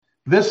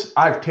This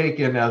I've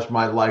taken as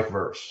my life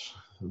verse.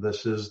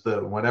 This is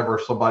whenever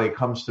somebody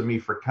comes to me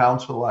for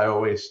counsel, I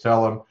always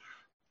tell them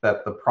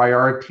that the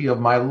priority of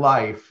my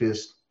life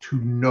is to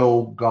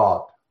know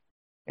God.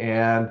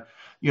 And,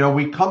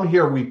 we come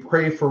here, we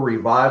pray for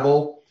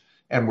revival,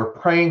 and we're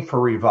praying for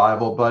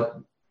revival, but,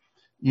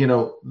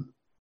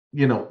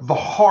 the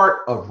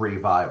heart of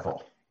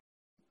revival,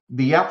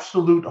 the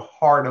absolute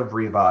heart of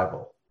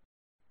revival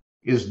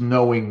is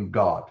knowing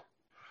God.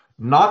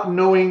 Not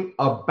knowing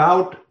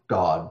about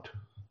God,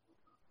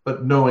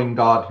 but knowing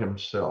God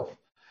himself.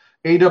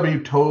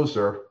 A.W.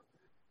 Tozer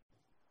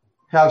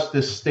has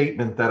this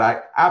statement that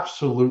I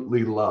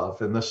absolutely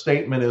love. And the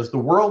statement is, the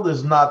world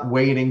is not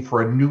waiting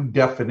for a new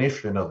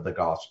definition of the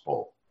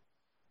gospel.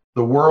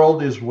 The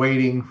world is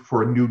waiting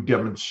for a new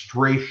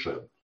demonstration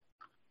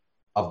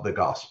of the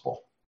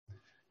gospel.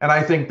 And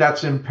I think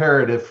that's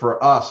imperative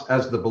for us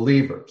as the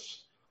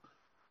believers.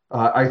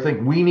 I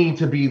think we need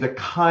to be the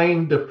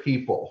kind of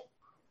people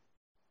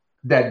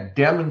that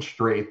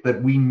demonstrate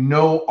that we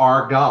know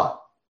our God.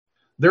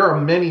 There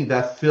are many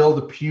that fill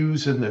the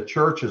pews in the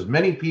churches,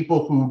 many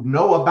people who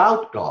know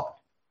about God.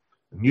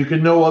 And you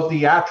can know of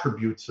the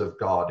attributes of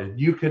God, and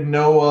you can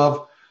know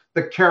of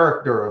the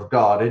character of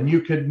God, and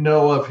you can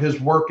know of his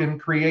work in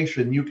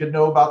creation. You can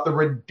know about the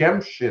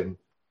redemption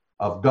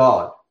of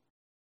God,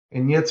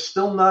 and yet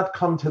still not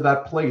come to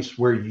that place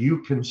where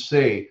you can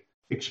say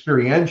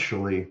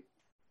experientially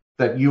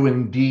that you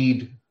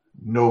indeed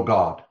know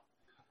God.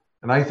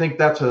 And I think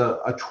that's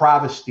a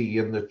travesty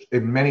in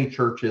many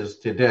churches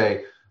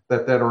today,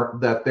 that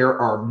there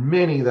are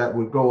many that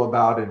would go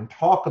about and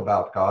talk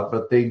about God,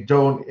 but they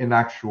don't in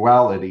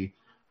actuality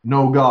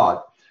know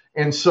God.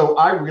 And so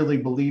I really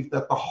believe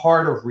that the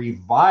heart of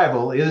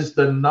revival is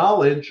the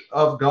knowledge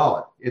of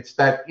God. It's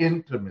that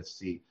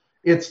intimacy.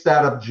 It's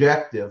that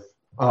objective.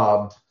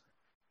 And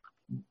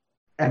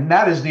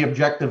that is the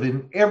objective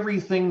in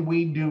everything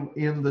we do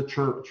in the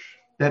church,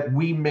 that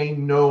we may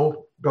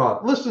know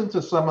God. Listen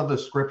to some of the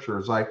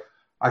scriptures. I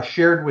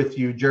shared with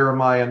you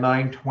Jeremiah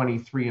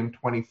 9:23 and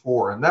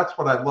 24, and that's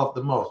what I love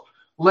the most.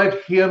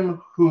 Let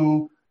him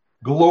who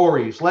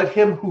glories, let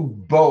him who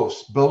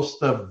boast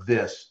of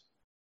this,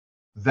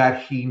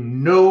 that he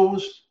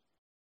knows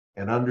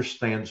and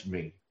understands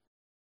me.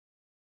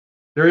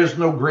 There is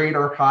no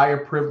greater,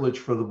 higher privilege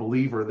for the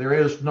believer. There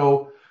is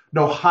no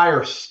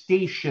higher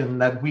station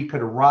that we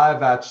could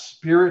arrive at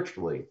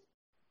spiritually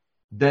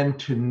than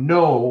to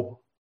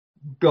know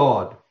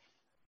God.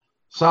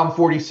 Psalm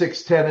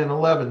 46, 10 and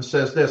 11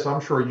 says this,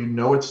 I'm sure you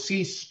know it,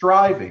 cease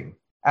striving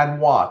and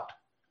what?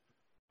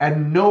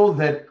 And know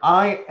that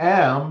I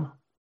am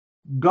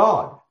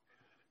God.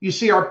 You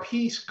see, our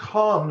peace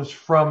comes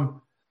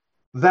from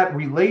that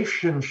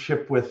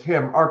relationship with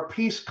him. Our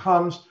peace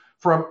comes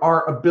from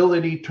our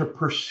ability to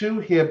pursue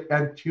him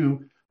and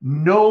to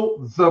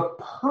know the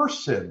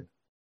person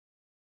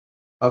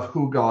of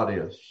who God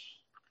is.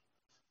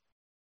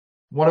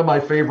 One of my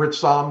favorite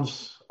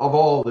Psalms of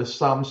all is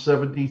Psalm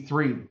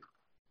 73.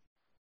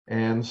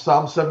 And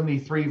Psalm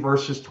 73,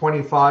 verses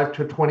 25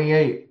 to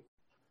 28.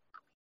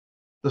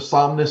 The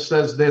psalmist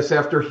says this,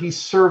 after he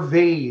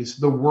surveys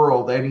the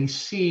world and he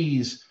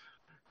sees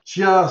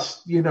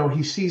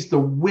he sees the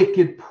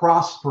wicked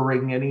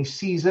prospering and he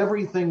sees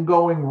everything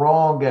going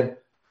wrong, and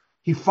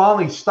he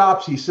finally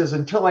stops. He says,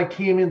 until I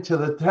came into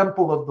the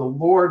temple of the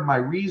Lord, my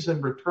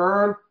reason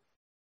returned.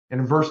 And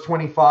in verse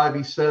 25,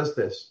 he says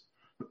this,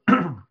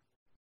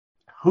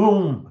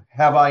 whom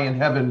have I in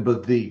heaven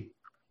but thee?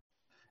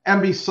 And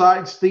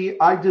besides thee,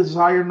 I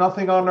desire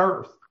nothing on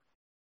earth.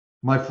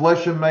 My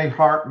flesh and my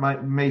heart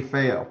may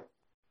fail.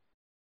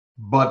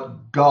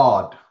 But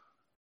God,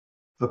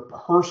 the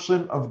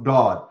person of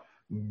God,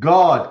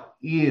 God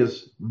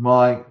is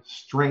my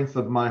strength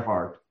of my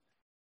heart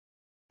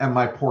and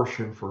my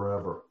portion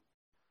forever.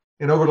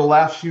 And over the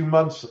last few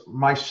months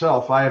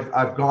myself,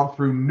 I've gone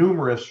through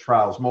numerous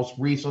trials, most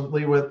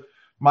recently with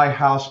my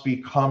house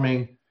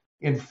becoming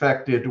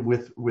infected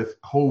with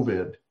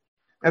COVID.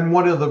 And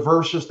one of the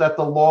verses that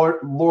the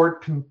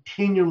Lord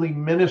continually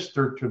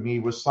ministered to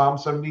me was Psalm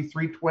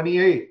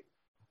 73:28.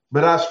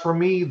 But as for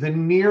me, the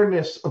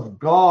nearness of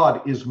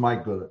God is my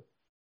good,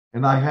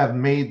 and I have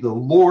made the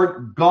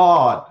Lord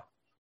God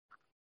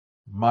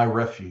my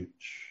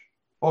refuge.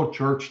 Oh,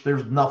 church,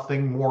 there's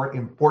nothing more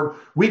important.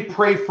 We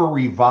pray for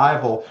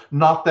revival,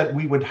 not that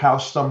we would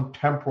have some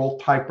temporal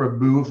type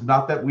of move,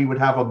 not that we would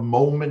have a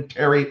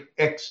momentary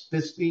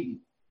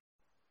ecstasy.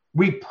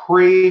 We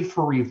pray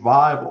for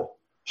revival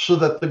so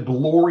that the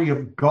glory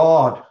of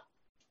God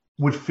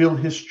would fill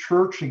his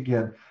church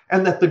again,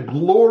 and that the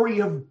glory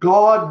of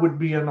God would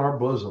be in our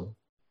bosom.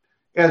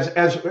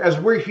 As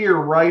we're here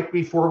right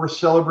before we're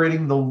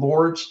celebrating the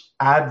Lord's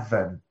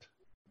Advent,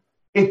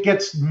 it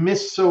gets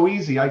missed so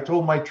easy. I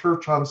told my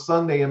church on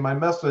Sunday in my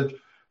message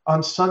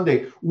on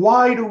Sunday,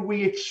 why do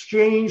we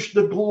exchange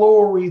the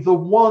glory, the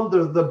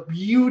wonder, the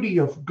beauty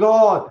of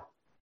God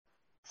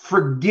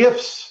for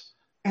gifts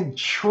and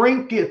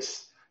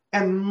trinkets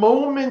and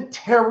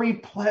momentary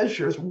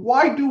pleasures?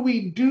 Why do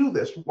we do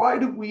this? Why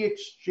do we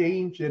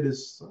exchange it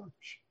as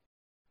such?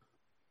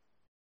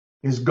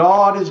 as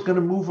God is going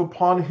to move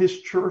upon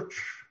his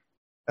church,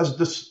 as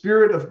the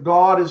Spirit of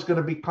God is going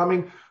to be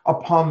coming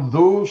upon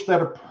those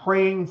that are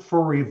praying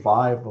for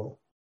revival.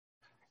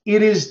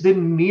 It is the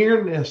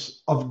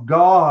nearness of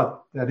God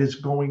that is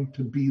going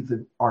to be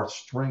our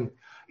strength.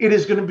 It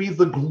is going to be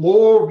the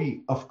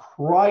glory of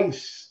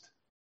Christ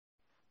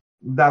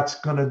that's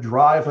going to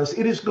drive us.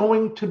 It is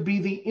going to be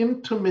the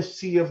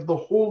intimacy of the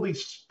Holy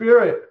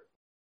Spirit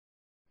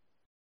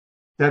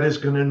that is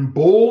going to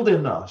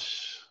embolden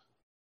us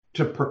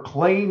to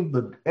proclaim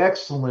the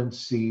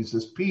excellencies,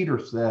 as Peter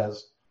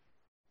says,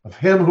 of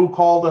him who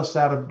called us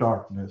out of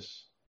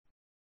darkness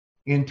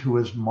into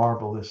his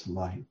marvelous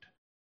light.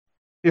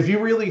 If you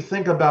really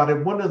think about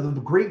it, one of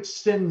the great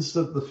sins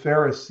of the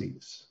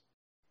Pharisees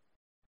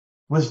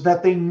was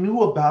that they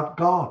knew about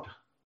God.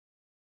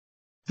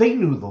 They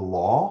knew the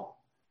law.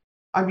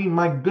 I mean,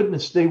 my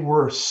goodness, they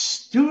were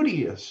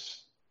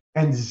studious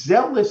and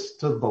zealous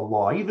to the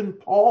law. Even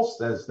Paul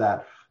says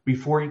that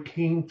before he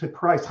came to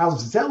Christ, how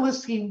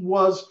zealous he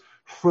was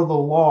for the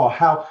law,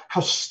 how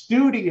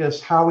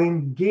studious, how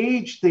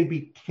engaged they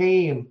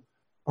became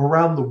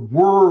around the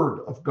word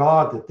of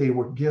God that they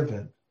were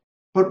given.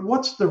 But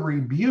what's the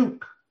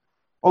rebuke?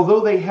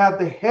 Although they had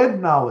the head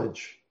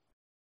knowledge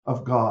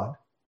of God,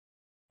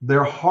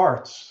 their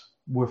hearts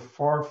were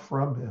far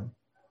from him.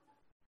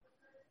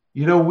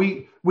 You know,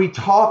 we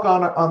talk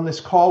on this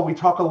call, we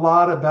talk a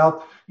lot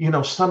about,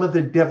 some of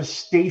the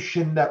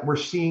devastation that we're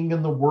seeing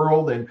in the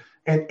world,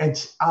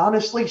 and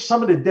honestly,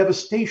 some of the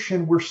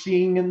devastation we're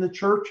seeing in the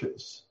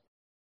churches.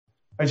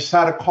 I just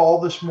had a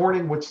call this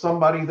morning with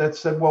somebody that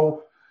said,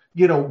 well,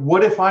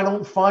 what if I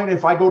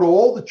go to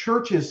all the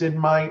churches in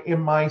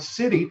my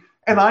city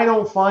and I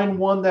don't find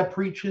one that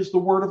preaches the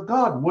word of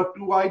God? What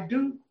do I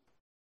do?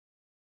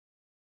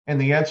 And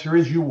the answer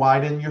is you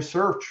widen your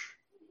search,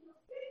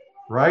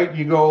 right?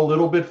 You go a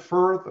little bit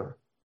further.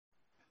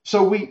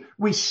 So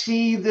we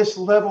see this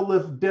level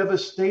of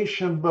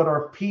devastation, but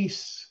our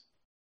peace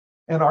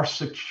and our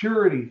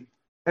security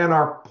and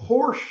our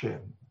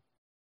portion,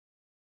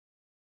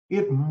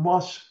 it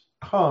must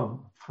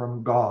come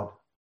from God.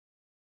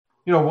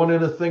 One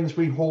of the things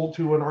we hold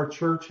to in our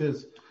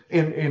churches,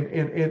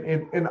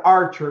 in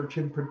our church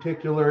in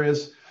particular,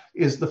 is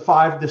the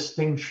 5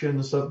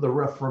 distinctions of the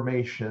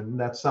Reformation,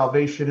 that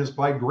salvation is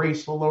by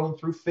grace alone,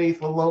 through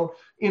faith alone,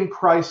 in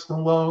Christ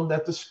alone,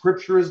 that the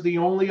scripture is the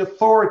only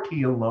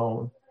authority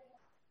alone,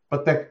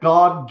 but that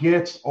God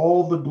gets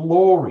all the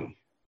glory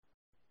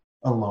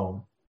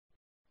alone.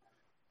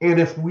 And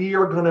if we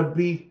are going to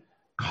be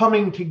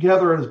coming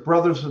together as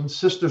brothers and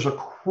sisters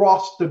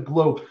across the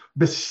globe,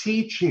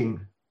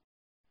 beseeching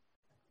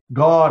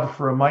God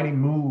for a mighty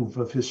move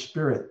of his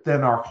Spirit,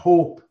 then our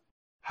hope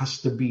has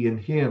to be in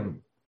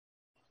him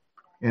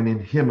and in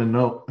him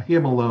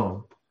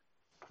alone.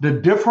 The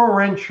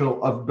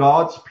differential of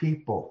God's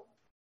people,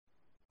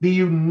 the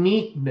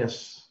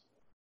uniqueness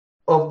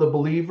of the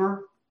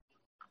believer,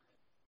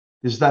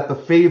 is that the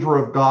favor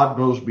of God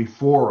goes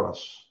before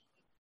us.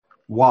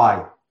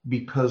 Why?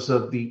 Because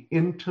of the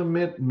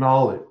intimate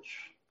knowledge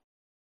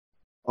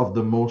of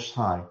the Most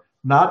High.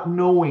 Not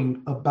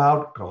knowing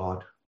about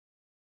God,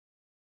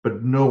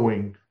 but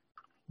knowing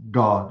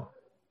God.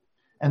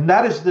 And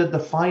that is the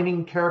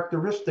defining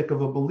characteristic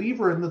of a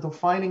believer and the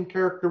defining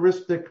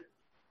characteristic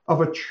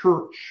of a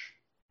church.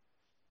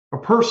 A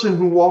person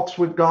who walks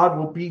with God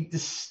will be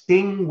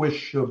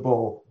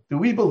distinguishable. Do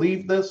we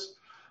believe this?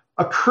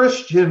 A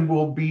Christian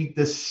will be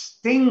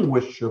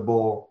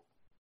distinguishable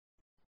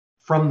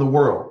from the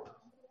world.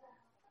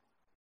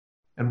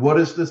 And what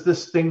is this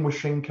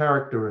distinguishing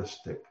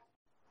characteristic?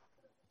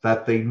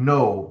 That they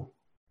know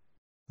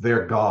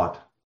their God.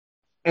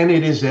 And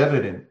it is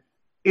evident.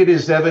 It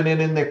is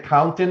evident in their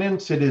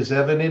countenance. It is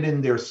evident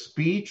in their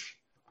speech.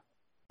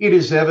 It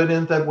is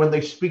evident that when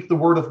they speak the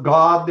word of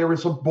God, there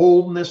is a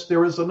boldness,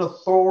 there is an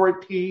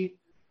authority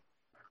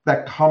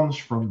that comes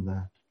from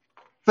that.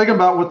 Think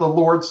about what the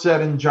Lord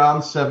said in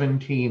John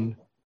 17,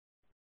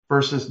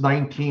 verses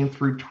 19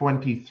 through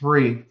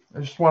 23. I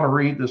just want to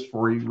read this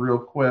for you real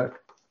quick.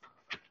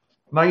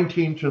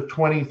 19 to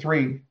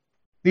 23.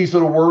 These are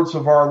the words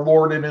of our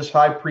Lord in his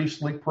high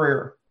priestly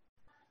prayer.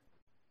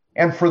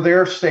 And for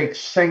their sake,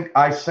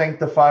 I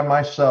sanctify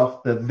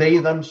myself, that they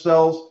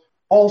themselves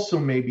also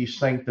may be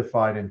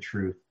sanctified in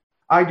truth.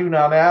 I do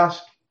not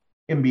ask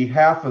in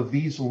behalf of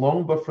these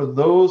alone, but for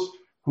those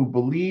who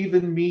believe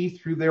in me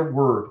through their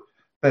word,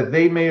 that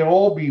they may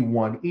all be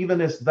one,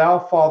 even as thou,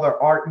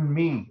 Father, art in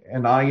me,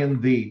 and I in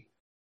thee,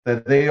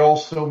 that they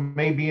also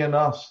may be in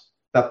us,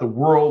 that the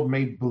world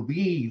may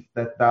believe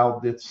that thou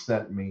didst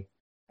send me.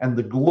 And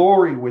the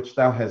glory which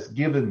thou hast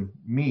given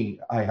me,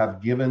 I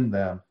have given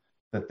them,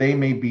 that they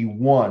may be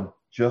one,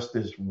 just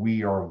as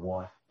we are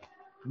one.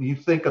 When you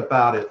think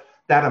about it,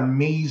 that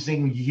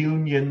amazing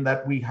union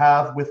that we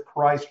have with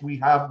Christ, we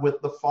have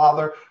with the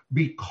Father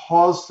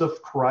because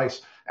of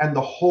Christ. And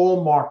the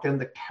hallmark and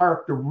the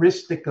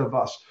characteristic of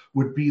us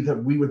would be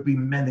that we would be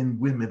men and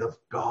women of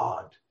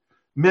God.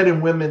 Men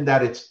and women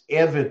that it's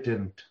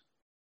evident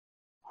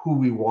who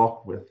we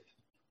walk with.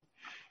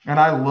 And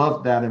I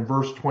love that in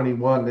verse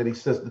 21 that he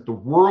says that the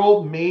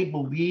world may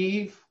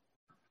believe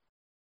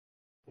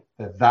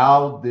that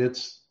thou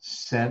didst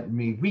send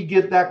me. We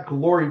get that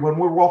glory when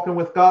we're walking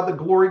with God. The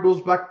glory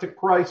goes back to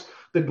Christ.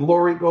 The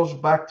glory goes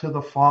back to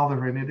the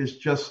Father. And it is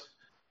just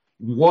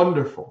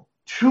wonderful.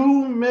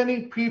 Too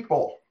many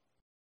people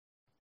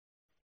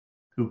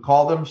who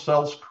call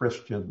themselves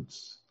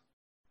Christians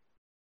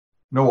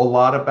know a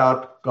lot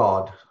about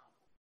God,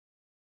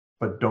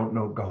 but don't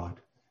know God.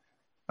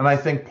 And I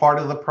think part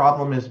of the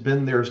problem has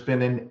been there's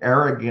been an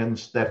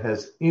arrogance that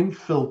has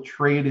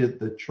infiltrated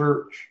the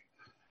church.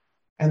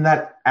 And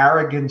that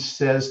arrogance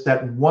says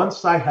that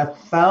once I have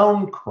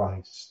found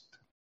Christ,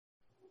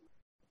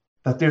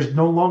 that there's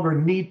no longer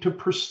need to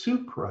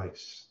pursue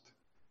Christ.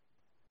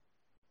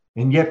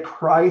 And yet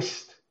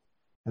Christ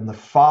and the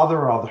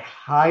Father are the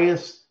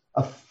highest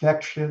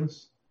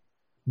affections,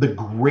 the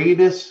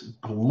greatest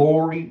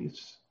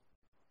glories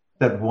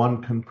that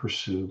one can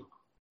pursue.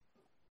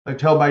 I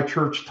tell my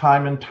church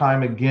time and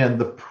time again,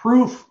 the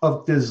proof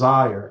of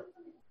desire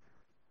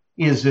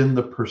is in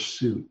the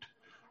pursuit.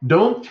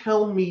 Don't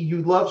tell me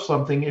you love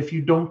something if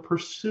you don't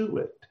pursue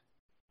it,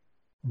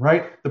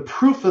 right? The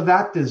proof of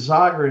that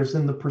desire is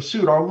in the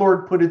pursuit. Our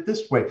Lord put it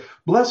this way: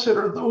 blessed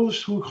are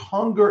those who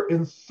hunger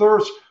and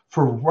thirst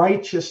for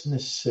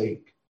righteousness'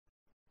 sake,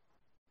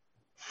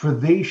 for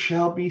they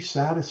shall be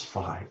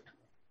satisfied.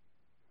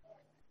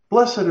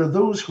 Blessed are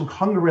those who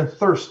hunger and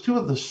thirst, two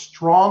of the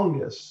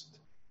strongest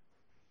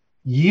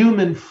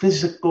human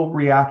physical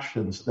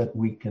reactions that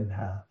we can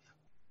have.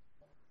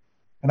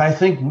 And I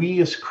think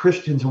we as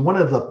Christians, one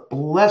of the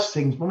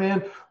blessings,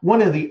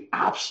 one of the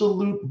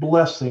absolute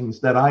blessings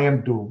that I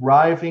am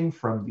deriving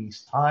from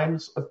these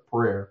times of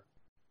prayer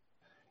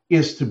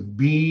is to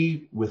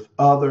be with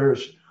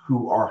others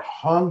who are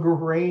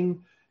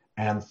hungering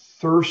and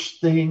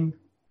thirsting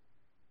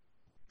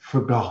for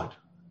God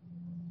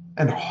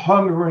and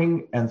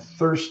hungering and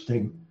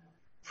thirsting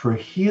for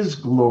his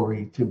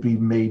glory to be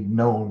made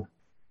known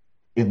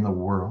in the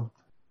world.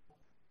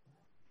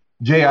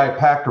 J.I.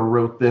 Packer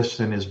wrote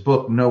this in his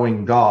book,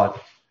 Knowing God.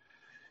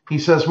 He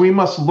says, we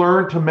must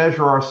learn to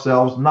measure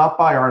ourselves not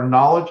by our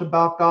knowledge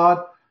about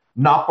God,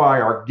 not by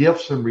our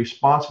gifts and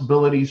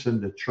responsibilities in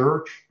the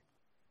church,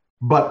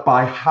 but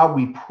by how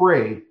we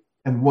pray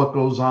and what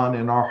goes on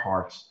in our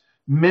hearts.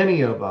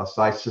 Many of us,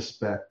 I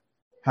suspect,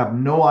 have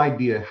no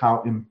idea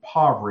how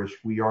impoverished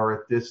we are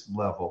at this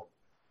level.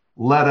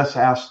 Let us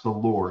ask the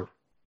Lord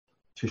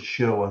to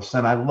show us.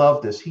 And I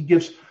love this. He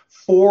gives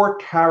four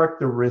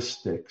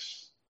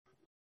characteristics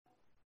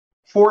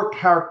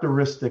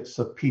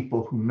of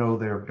people who know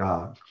their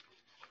God.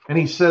 And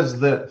he says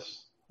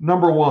this: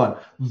 number one,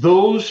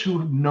 those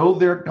who know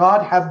their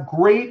God have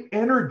great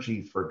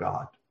energy for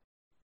God.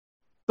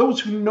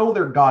 Those who know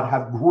their God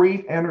have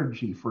great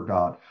energy for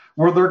God.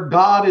 Where their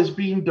God is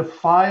being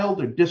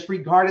defiled or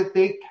disregarded,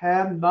 they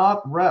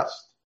cannot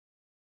rest,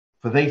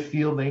 for they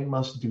feel they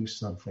must do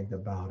something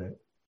about it.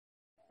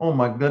 Oh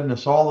my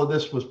goodness, all of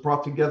this was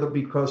brought together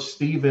because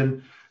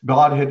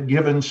God had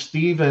given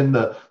Stephen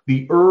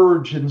the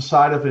urge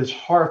inside of his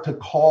heart to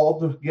call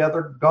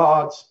together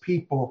God's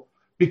people.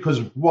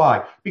 Because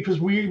why? Because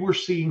we were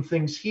seeing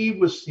things, he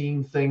was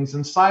seeing things,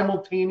 and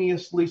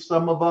simultaneously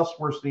some of us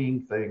were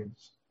seeing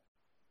things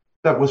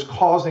that was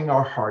causing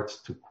our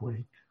hearts to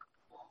quake.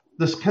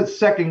 The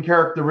second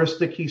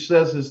characteristic, he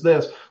says, is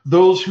this: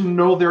 those who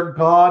know their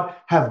God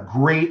have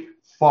great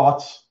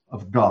thoughts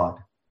of God.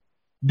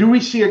 Do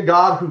we see a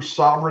God who's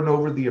sovereign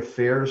over the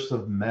affairs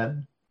of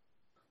men?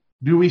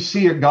 Do we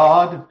see a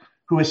God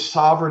who is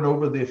sovereign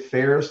over the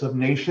affairs of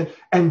nations?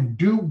 And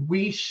do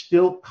we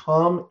still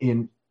come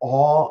in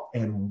awe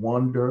and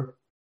wonder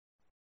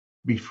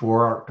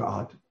before our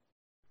God?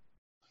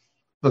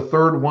 The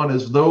third one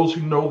is those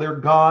who know their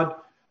God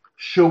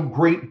show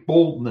great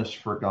boldness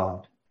for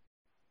God.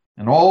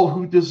 And all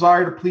who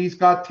desire to please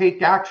God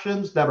take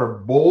actions that are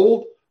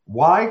bold.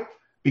 Why?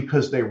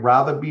 Because they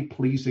rather be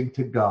pleasing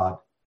to God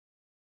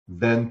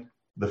than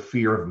the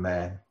fear of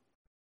man.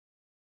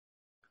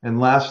 And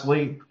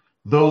lastly,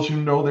 those who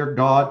know their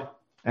God,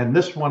 and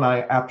this one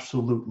I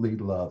absolutely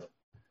love,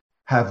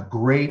 have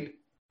great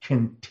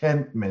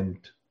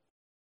contentment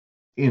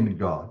in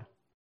God.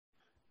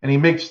 And he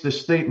makes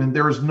this statement: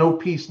 there is no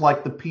peace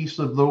like the peace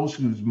of those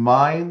whose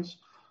minds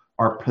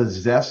are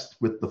possessed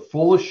with the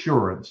full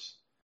assurance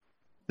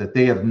that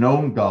they have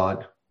known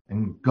God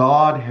and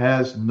God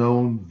has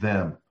known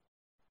them,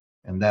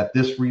 and that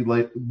this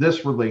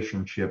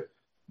relationship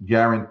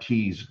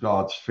guarantees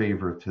God's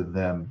favor to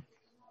them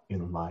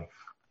in life.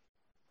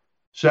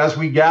 So as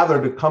we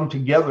gather to come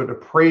together to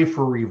pray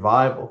for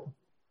revival,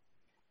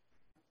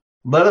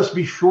 let us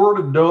be sure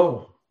to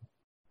know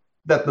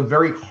that the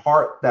very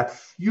heart that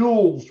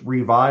fuels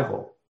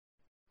revival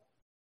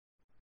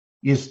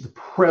is the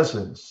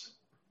presence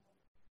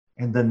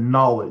and the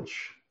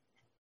knowledge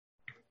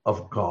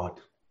of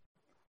God.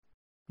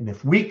 And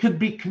if we could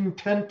be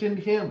content in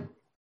him,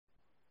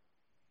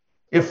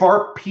 if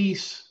our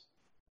peace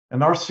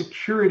and our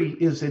security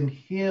is in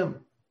him,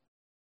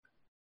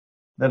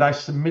 then I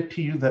submit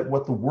to you that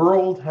what the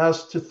world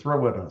has to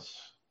throw at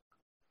us,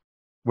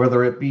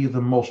 whether it be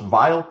the most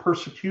vile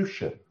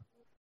persecution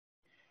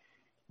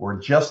or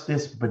just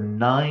this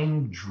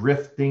benign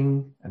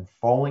drifting and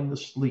falling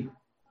asleep,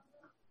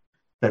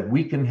 that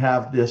we can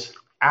have this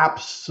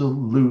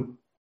absolute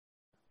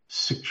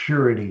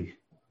security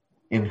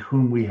in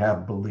whom we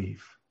have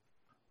belief.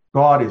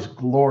 God is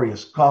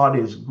glorious. God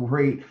is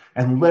great.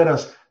 And let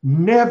us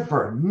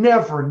never,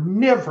 never,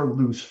 never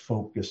lose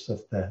focus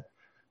of that.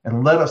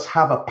 And let us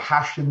have a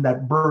passion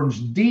that burns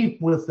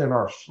deep within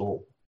our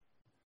soul,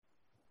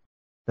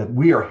 that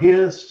we are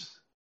his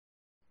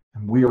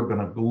and we are going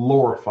to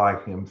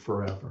glorify him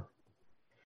forever.